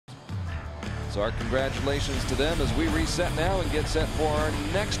So our congratulations to them as we reset now and get set for our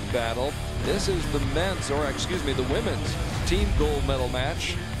next battle. This is the the women's team gold medal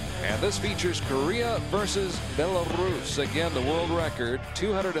match. And this features Korea versus Belarus. Again, the world record,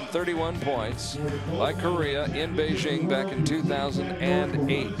 231 points by Korea in Beijing back in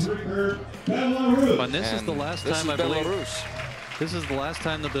 2008. And this is the last time, I believe. Belarus. This is the last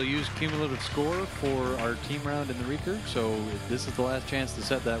time that they'll use cumulative score for our team round in the recurve. So this is the last chance to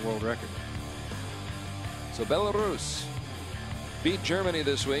set that world record. So Belarus beat Germany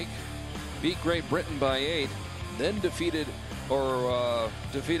this week, beat Great Britain by 8, then defeated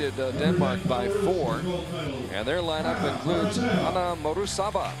Denmark by 4. And their lineup includes Anna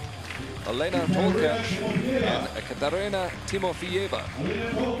Morusova, Elena Tolkach, and Ekaterina Timofeyeva.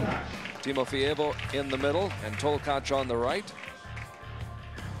 Timofeyeva in the middle and Tolkach on the right.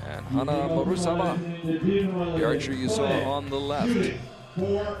 And Anna Morusova, the archer you saw on the left.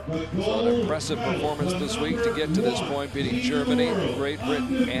 So an impressive performance this week to get to this point, beating Germany, Great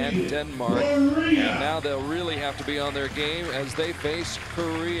Britain, and Denmark. And now they'll really have to be on their game as they face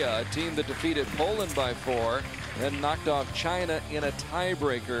Korea, a team that defeated Poland by 4, then knocked off China in a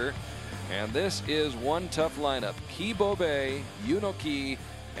tiebreaker. And this is one tough lineup: Ki Bo-bae, Yoon Oh-ki,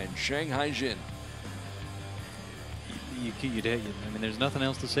 and Shanghai Jin. I mean, there's nothing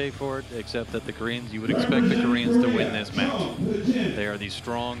else to say for it except that the Koreans, you would expect the Koreans to win this match. They are the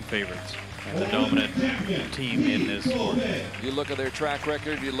strong favorites and the dominant team in this sport. You look at their track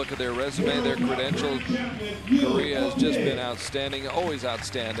record, you look at their resume, their credentials. Korea has just been outstanding, always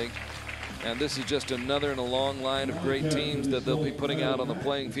outstanding. And this is just another in a long line of great teams that they'll be putting out on the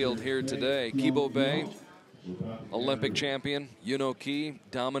playing field here today. Ki Bo-bae, Olympic champion. Yoon Oh-ki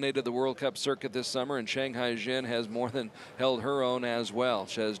dominated the World Cup circuit this summer, and Shanghai Jin has more than held her own as well.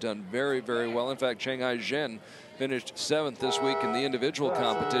 She has done very, very well. In fact, Shanghai Jin finished 7th this week in the individual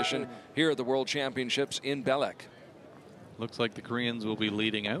competition here at the World Championships in Belek. Looks like the Koreans will be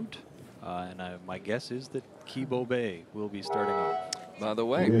leading out, and my guess is that Ki Bo-bae will be starting off. By the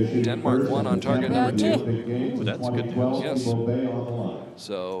way, Denmark won on target number 2. Ooh, that's good news. Yes.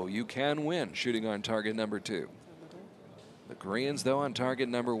 So you can win shooting on target number 2. The Koreans, though, on target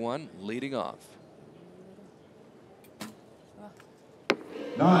number 1, leading off.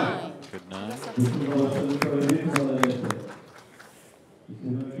 9. Good 9.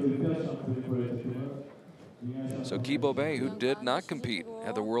 So Ki Bo-bae, who did not compete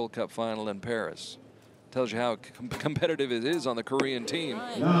at the World Cup final in Paris, tells you how competitive it is on the Korean team.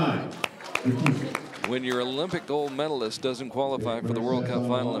 9. When your Olympic gold medalist doesn't qualify for the World Cup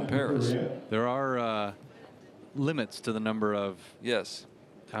final in Paris. There are limits to the number of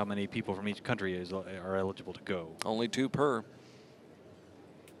how many people from each country are eligible to go. Only 2 per.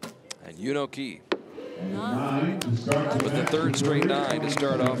 And Yoon Oh-ki with the 3rd straight 9 to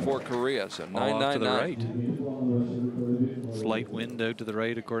start off for Korea. So 9-9-9. Slight wind out to the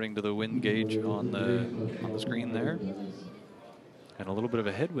right according to the wind gauge on the screen there. And a little bit of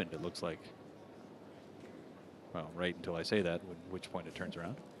a headwind, it looks like. Well, right until I say that, at which point it turns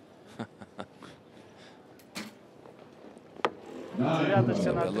around. So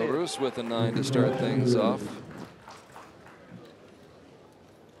Belarus with a 9 to start things off.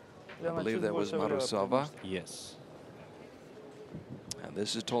 I believe that was Morusova. Yes. And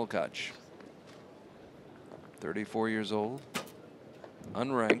this is Tolkach. 34 years old.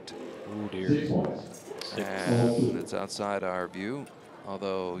 Unranked. Oh dear. And it's outside our view.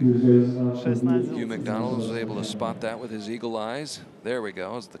 Although Hugh McDonald was able to spot that with his eagle eyes. There we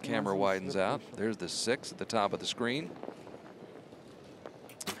go, as the camera widens out. There's the 6 at the top of the screen.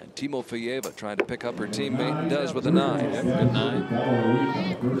 And Timofeyeva trying to pick up her teammate, and does with a 9. Yep,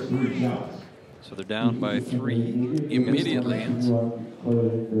 good 9. So they're down by 3 immediately.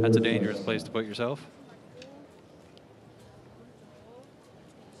 That's a dangerous place to put yourself.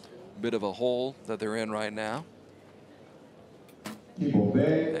 Bit of a hole that they're in right now.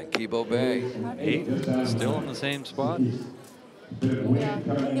 And Ki Bo-bae. 8, still in the same spot.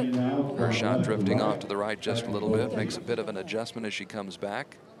 Her shot drifting off to the right just a little bit. Makes a bit of an adjustment as she comes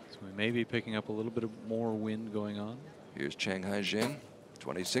back. So we may be picking up a little bit of more wind going on. Here's Shanghai Jin,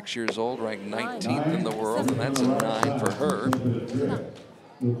 26 years old, ranked 19th in the world, and that's a 9 for her.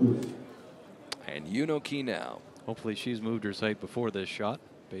 And Yoon Oh-ki now. Hopefully she's moved her sight before this shot,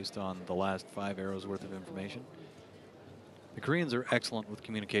 based on the last 5 arrows worth of information. The Koreans are excellent with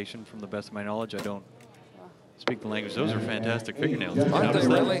communication, from the best of my knowledge. I don't speak the language. Those are fantastic fingernails. Aren't they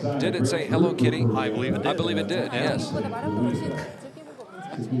really? Did it say Hello Kitty? I believe it did. I believe it did, yes.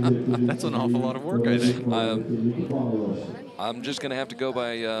 That's an awful lot of work, I think. I'm just going to have to go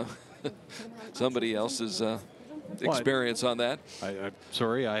by somebody else's experience on that. I'm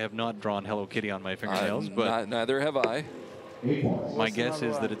sorry, I have not drawn Hello Kitty on my fingernails, but neither have I. my guess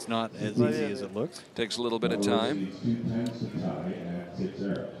is that it's not as easy as it looks. Takes a little bit of time.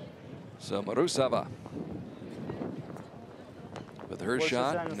 So Marusava with her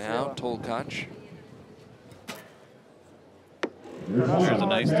shot. Now Tolkac. There's a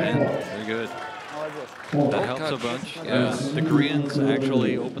nice 10. Very good. That helps a bunch. Yes. The Koreans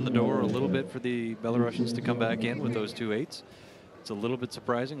actually opened the door a little bit for the Belarusians to come back in with those 2 8s. It's a little bit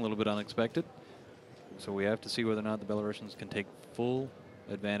surprising, a little bit unexpected. So we have to see whether or not the Belarusians can take full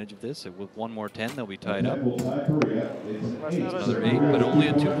advantage of this. With one more 10, they'll be tied up. Another 8, but only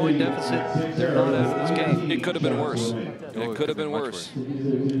a 2-point deficit. They're not out of this game. It could have been worse. It could have been worse.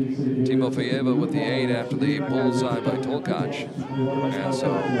 Timofeyeva with the 8 after the bullseye by Tolkac. And so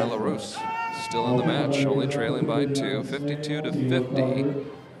Belarus still in the match, only trailing by 2, 52 to 50.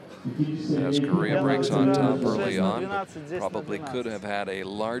 As Korea breaks on top early on, but probably could have had a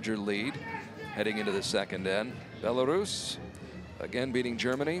larger lead heading into the second end. Belarus again beating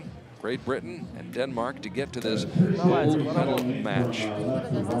Germany, Great Britain, and Denmark to get to this gold medal match.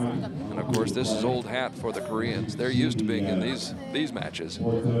 And of course, this is old hat for the Koreans. They're used to being in these matches.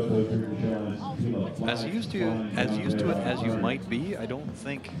 As used to it as you might be, I don't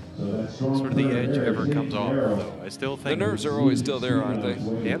think sort of the edge ever comes off, though. I still think the nerves are always still there, aren't they?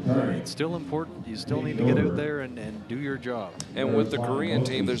 Yep, it's still important. You still need to get out there and do your job. And with the Korean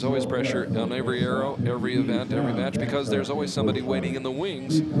team, there's always pressure on every arrow, every event, every match, because there's always somebody waiting in the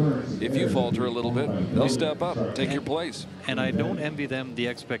wings. If you falter a little bit, they'll step up, take your place. And I don't envy them the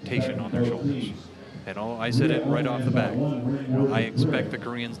expectation on their shoulders. And I said it right off the bat. I expect the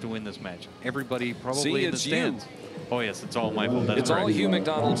Koreans to win this match. Everybody probably in the stands. Oh yes, it's all my fault. That's it's all Hugh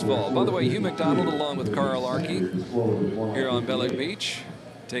McDonald's fault. By the way, Hugh McDonald, along with Carl Archery, here on Belek Beach,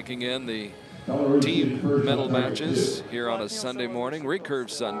 taking in the team medal matches here on a Sunday morning, recurve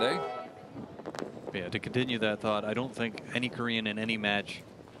Sunday. Yeah, to continue that thought, I don't think any Korean in any match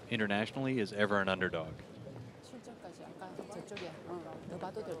internationally is ever an underdog.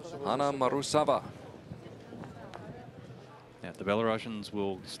 Hanna Marusava. Yeah, the Belarusians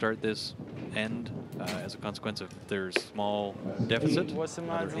will start this end as a consequence of their small deficit,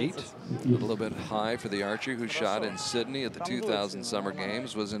 another 8. A little bit high for the archer who shot in Sydney at the 2000 Summer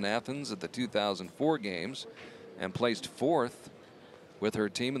Games, was in Athens at the 2004 Games, and placed 4th with her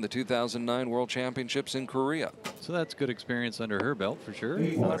team in the 2009 World Championships in Korea. So that's good experience under her belt for sure.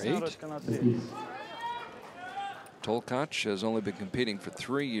 Another 8. Tolkac has only been competing for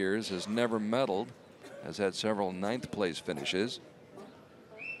 3 years, has never medaled, has had several 9th place finishes.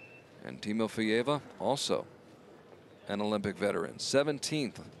 And Timofeyeva, also an Olympic veteran,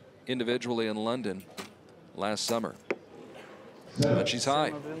 17th individually in London last summer. But she's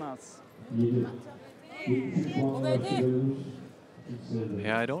high.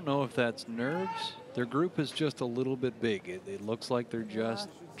 Yeah, I don't know if that's nerves. Their group is just a little bit big. It looks like they're just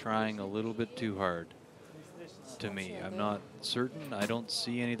trying a little bit too hard. To me, I'm not certain. I don't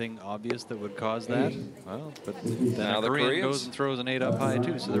see anything obvious that would cause that. Well, but then now the Korean goes and throws an 8 up high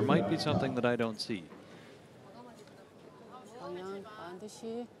too, so there might be something that I don't see.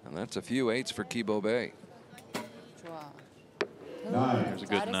 And that's a few 8s for Kibo Bay. There's a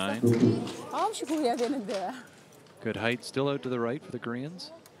good 9. Good height still out to the right for the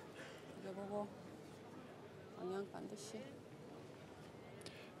Koreans.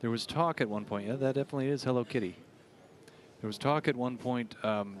 There was talk at one point, yeah, that definitely is Hello Kitty. There was talk at one point,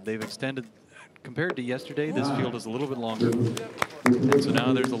 they've extended, compared to yesterday, this field is a little bit longer. And so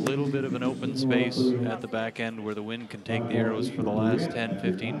now there's a little bit of an open space at the back end where the wind can take the arrows for the last 10,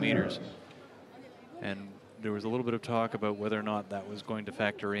 15 meters. And there was a little bit of talk about whether or not that was going to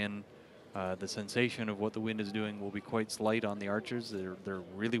factor in. The sensation of what the wind is doing will be quite slight on the archers. They're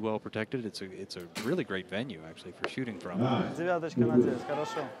really well protected. It's a really great venue actually for shooting from.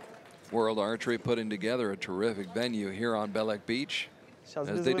 World Archery putting together a terrific venue here on Belek Beach,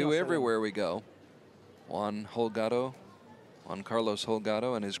 as they do everywhere we go. Juan Carlos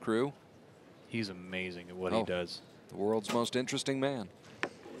Holgado and his crew. He's amazing at what he does. The world's most interesting man.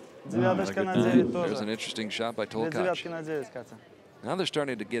 There's an interesting shot by Tolkac. Now they're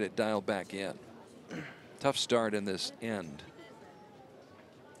starting to get it dialed back in. Tough start in this end.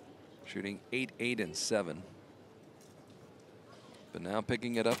 Shooting 8, 8, and 7. But now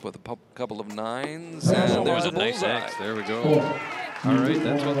picking it up with a couple of 9s. And there's a nice bullseye. X. There we go. All right,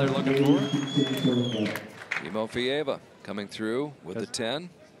 that's what they're looking for. Timofeyeva coming through with the 10.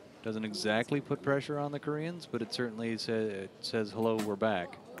 Doesn't exactly put pressure on the Koreans, but it certainly says, hello, we're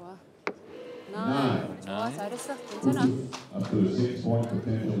back. 좋아, 잘했어. 괜찮아. Up to a 6-point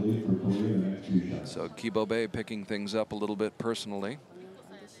potential lead for Korea in the next 2 shots. So Kibobe picking things up a little bit personally.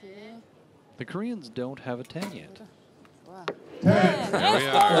 The Koreans don't have a 10 yet. There we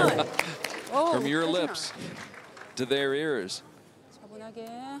are. From your lips to their ears.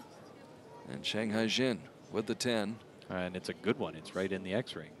 차분하게. And Shanghai Jin with the 10. And it's a good one. It's right in the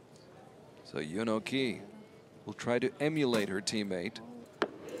X-ring. So Yuno Ki will try to emulate her teammate.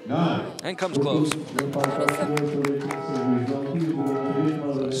 9. And comes close.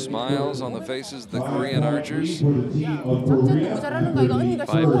 So smiles on the faces of the Korean archers.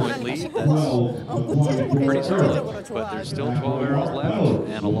 5-point lead. That's pretty solid. But there's still 12 arrows left,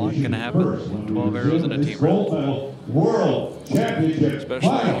 and a lot can happen with 12 arrows in a team round. World Championship.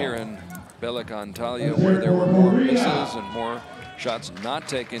 Especially here in Belek, Antalya, where there were more misses and more shots not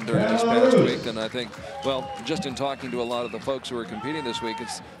taken during this past week. And I think, well, just in talking to a lot of the folks who are competing this week,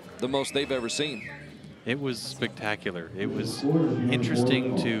 it's the most they've ever seen. It was spectacular. It was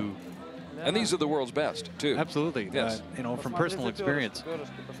interesting to... And these are the world's best, too. Absolutely. Yes. You know, from personal experience,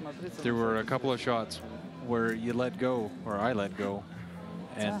 there were a couple of shots where you let go, or I let go,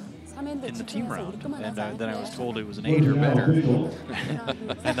 and in the team round, and then I was told it was an 8 or better.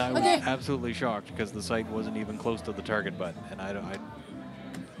 And I was absolutely shocked because the sight wasn't even close to the target button. And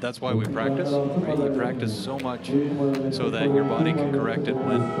that's why we practice. Right? You practice so much so that your body can correct it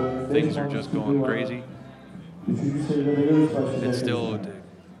when things are just going crazy. It's still,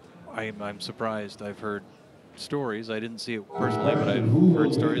 I'm surprised. I've heard stories, I didn't see it personally, but I've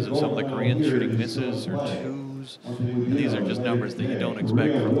heard stories of some of the Koreans shooting misses or 2s. And these are just numbers that you don't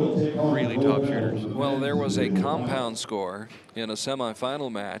expect from really top shooters. Well, there was a compound score in a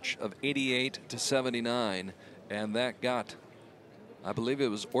semifinal match of 88-79, and that got, I believe it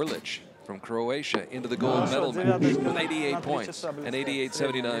was Orlic from Croatia into the gold medal match with 88 points, an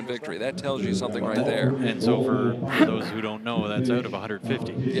 88-79 victory. That tells you something right there. And so for those who don't know, that's out of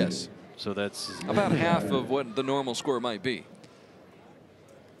 150. Yes. So that's about half of what the normal score might be.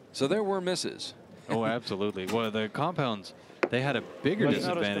 So there were misses. Oh, absolutely. Well, the compounds, they had a bigger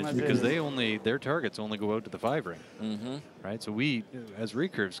disadvantage because their targets only go out to the 5 ring. Right? So we, as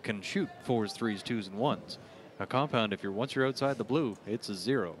recurves, can shoot 4s, 3s, 2s, and 1s. A compound, once you're outside the blue, it's a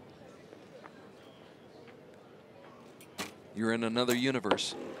 0. You're in another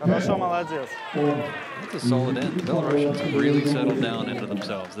universe. That's a solid end. The Belarusians have really settled down into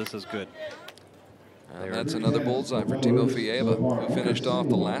themselves. This is good. And that's another bullseye for Timofeyeva, who finished off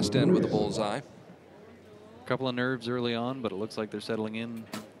the last end with a bullseye. A couple of nerves early on, but it looks like they're settling in.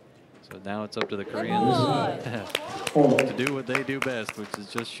 So now it's up to the Koreans to do what they do best, which is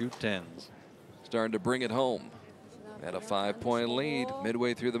just shoot 10s. Starting to bring it home. At a 5-point lead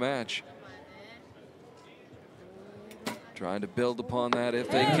midway through the match. Trying to build upon that if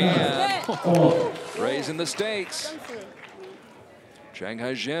they can. Raising the stakes.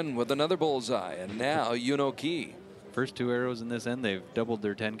 Shanghai Jin with another bullseye, and now Yuno Ki. First 2 arrows in this end, they've doubled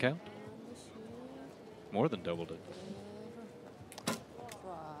their 10 count. More than doubled it.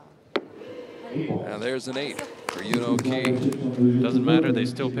 Now there's an 8 for Yuno Ki. Doesn't matter, they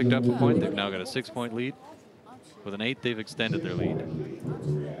still picked up a point. They've now got a 6-point lead. With an 8, they've extended their lead.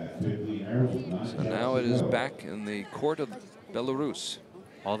 So now it is back in the court of Belarus.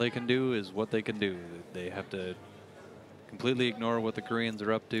 All they can do is what they can do. They have to completely ignore what the Koreans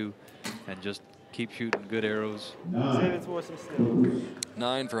are up to and just keep shooting good arrows. 9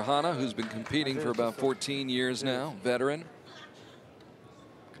 for Hana, who's been competing for about 14 years now, veteran.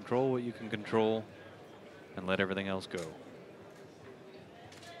 Control what you can control and let everything else go.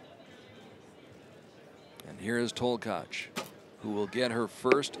 And here is Tolkach, who will get her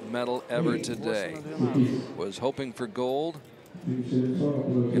first medal ever today. Was hoping for gold.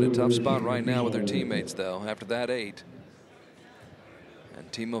 In a tough spot right now with her teammates, though, after that 8.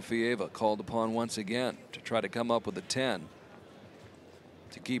 And Timofeyeva called upon once again to try to come up with a 10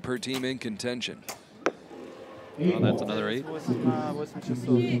 to keep her team in contention. Oh, that's another 8.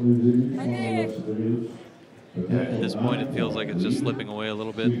 At this point, it feels like it's just slipping away a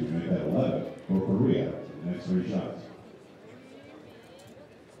little bit.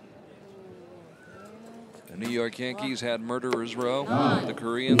 The New York Yankees had murderers row. The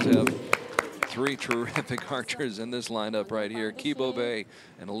Koreans have 3 terrific archers in this lineup right here. Kibobe,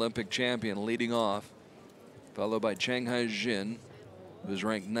 an Olympic champion, leading off, followed by Shanghai Jin, who's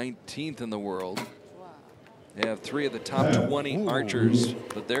ranked 19th in the world. They have 3 of the top 20 archers,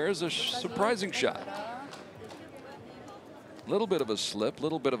 but there's a surprising shot. A little bit of a slip, a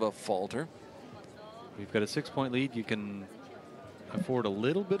little bit of a falter. We've got a 6-point lead. You can afford a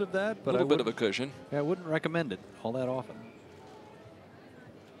little bit of that, but a little bit of a cushion. Yeah, I wouldn't recommend it all that often.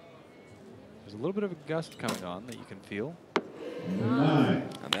 There's a little bit of a gust coming on that you can feel. And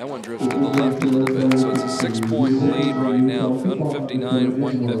that one drifts to the left a little bit. So it's a 6-point lead right now,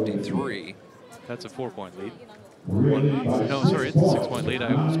 159-153. That's a 4-point lead. No, sorry, it's a 6-point lead.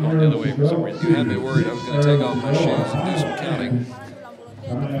 I was going the other way for some reason. You had me worried I was going to take off my shoes and do some counting.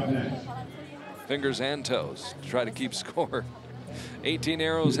 Fingers and toes to try to keep score. 18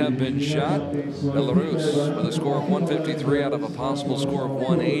 arrows have been shot. Belarus with a score of 153 out of a possible score of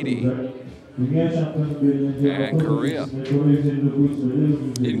 180. And Korea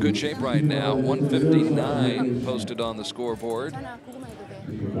in good shape right now. 159 posted on the scoreboard.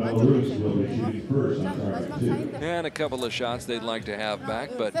 And a couple of shots they'd like to have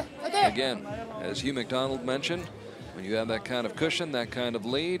back. But again, as Hugh McDonald mentioned, when you have that kind of cushion, that kind of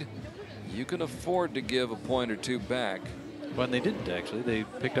lead, you can afford to give a point or two back. Well, they didn't actually. They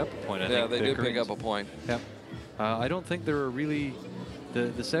picked up a point. I yeah, think they did pick up a point. Yeah. I don't think there were really...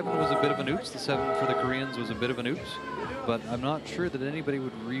 The 7 was a bit of an oops. The 7 for the Koreans was a bit of an oops. But I'm not sure that anybody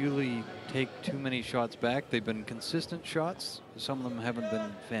would really take too many shots back. They've been consistent shots. Some of them haven't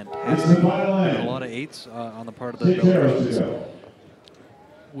been fantastic. A lot of 8s on the part of the Belarusians,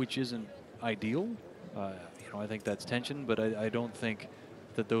 which isn't ideal. You know, I think that's tension, but I don't think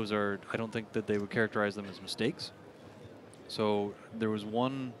that those are... I don't think that they would characterize them as mistakes. So there was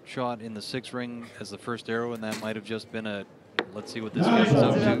one shot in the 6 ring as the first arrow, and that might have just been a, let's see what this guy's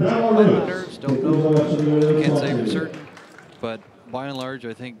up to. Might have been nerves, don't know. Can't say for certain. But by and large,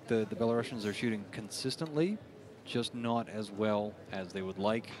 I think the Belarusians are shooting consistently, just not as well as they would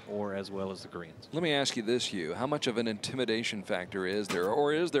like or as well as the Koreans. Let me ask you this, Hugh. How much of an intimidation factor is there,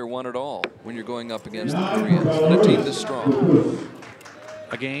 or is there one at all, when you're going up against the Koreans and a team this strong?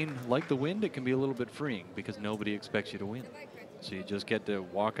 Again, like the wind, it can be a little bit freeing because nobody expects you to win. So you just get to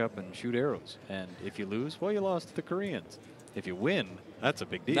walk up and shoot arrows. And if you lose, well, you lost to the Koreans. If you win, that's a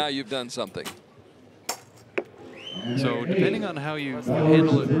big deal. Now you've done something. So depending on how you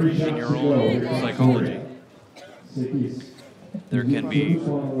handle it in your own psychology, there can be...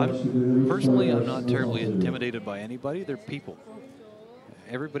 Personally, I'm not terribly intimidated by anybody. They're people.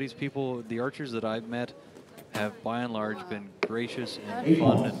 Everybody's people. The archers that I've met have by and large been gracious and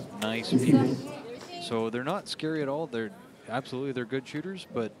fun and nice people. So they're not scary at all. They're good shooters,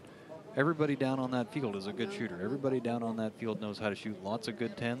 but everybody down on that field is a good shooter. Everybody down on that field knows how to shoot lots of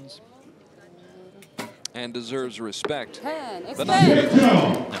good 10s. And deserves respect. But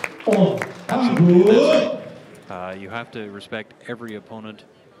No. Absolutely. That's right. You have to respect every opponent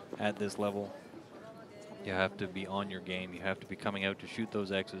at this level. You have to be on your game. You have to be coming out to shoot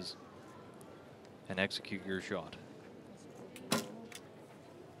those X's and execute your shot.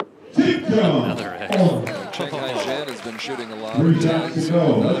 Another X. Shanghai Zhen has been shooting a lot of 10s.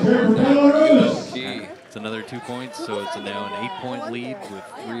 Another one now. Key. It's another 2 points, so it's now an 8-point lead with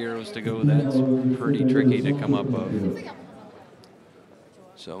 3 arrows to go. That's pretty tricky to come up of.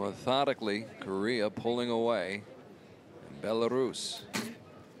 So methodically, Korea pulling away. And Belarus.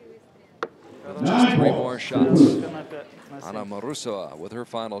 Just 3 more shots. Anna Marusova with her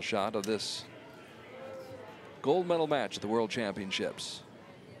final shot of this gold medal match at the World Championships.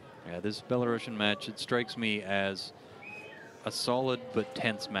 Yeah, this Belarusian match, it strikes me as a solid but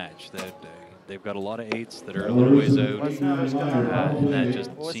tense match. That they've got a lot of 8s that are a little ways out, and that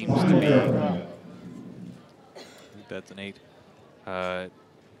just seems to be... I think that's an 8.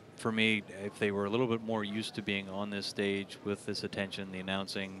 For me, if they were a little bit more used to being on this stage with this attention, the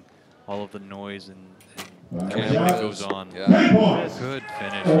announcing, all of the noise and everything that goes on. Yeah. Good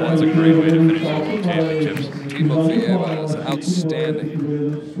finish. That's a great way to finish the World Championships. Timofeyeva is outstanding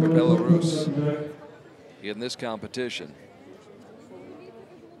for Belarus in this competition.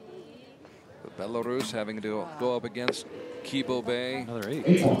 But Belarus having to go up against Kibo Bay, Another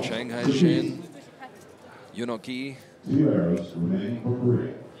 8. Shanghai Zhen, Yunoki. 2 arrows remaining for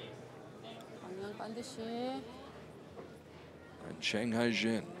Korea. And Shanghai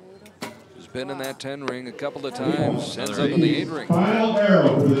Zhen, who's been in that 10 ring a couple of times, ends up in the 8 ring. Final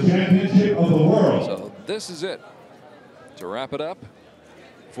arrow for the championship of the world. So this is it. To wrap it up,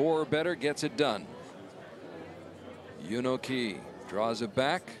 4 or better gets it done. Yunoki draws it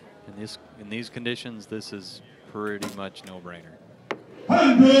back. In these conditions, this is pretty much no-brainer.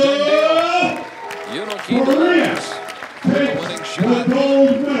 Yunoki delivers the winning shot.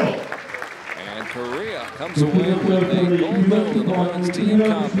 And Korea comes away with the gold medal in the women's team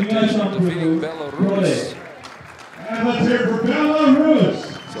competition, defeating Belarus. And let's hear for Belarus.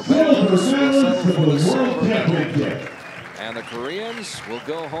 So Belarus will settle for the silver medal. And the Koreans will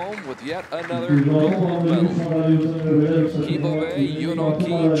go home with yet another gold medal. Kibo Bay,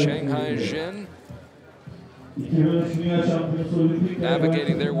 Yunoki, Shanghai Zhen,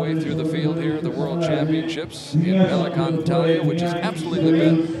 navigating their way through the field here at the World Championships in Belek, Ontario, which has absolutely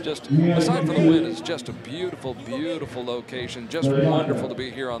been just, aside from the win, it's just a beautiful, beautiful location. Just wonderful to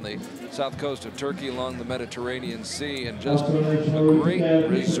be here on the south coast of Turkey along the Mediterranean Sea, and just a great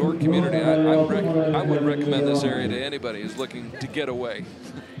resort community. I would recommend this area to anybody who's looking to get away.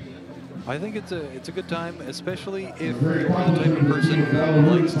 I think it's a good time, especially if you're the type of person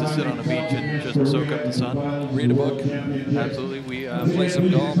who likes to sit on a beach and just soak up the sun. Read a book. Absolutely. We Play some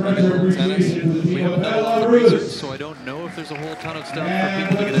golf, maybe a little tennis. We haven't done a lot of research, so I don't know if there's a whole ton of stuff for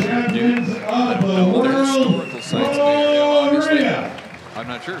people to get out here and do. I don't know. Well, there are historical sites in the area, obviously. I'm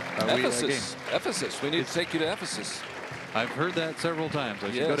not sure. Ephesus. We need to take you to Ephesus. I've heard that several times.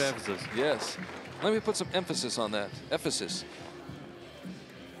 I should go to Ephesus. Yes. Let me put some emphasis on that. Ephesus.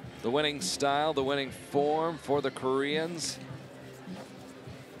 The winning style, the winning form for the Koreans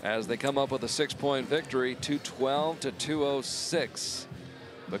as they come up with a 6-point victory, 212 to 206.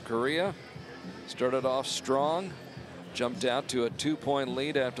 But Korea started off strong, jumped out to a 2-point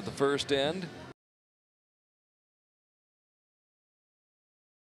lead after the first end.